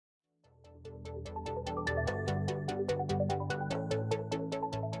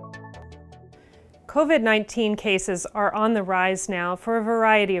COVID-19 cases are on the rise now for a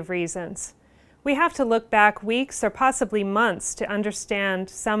variety of reasons. We have to look back weeks or possibly months to understand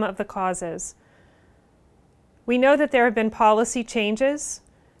some of the causes. We know that there have been policy changes,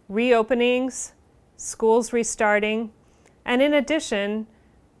 reopenings, schools restarting, and in addition,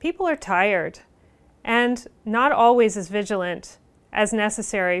 people are tired and not always as vigilant as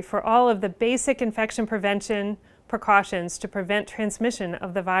necessary for all of the basic infection prevention precautions to prevent transmission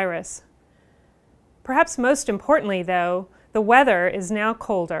of the virus. Perhaps most importantly, though, the weather is now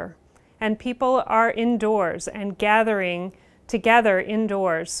colder, and people are indoors and gathering together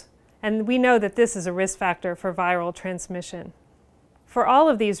indoors, and we know that this is a risk factor for viral transmission. For all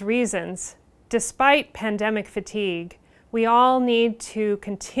of these reasons, despite pandemic fatigue, we all need to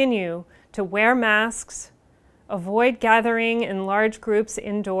continue to wear masks, avoid gathering in large groups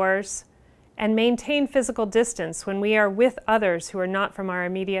indoors, and maintain physical distance when we are with others who are not from our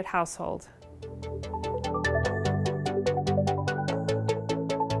immediate household.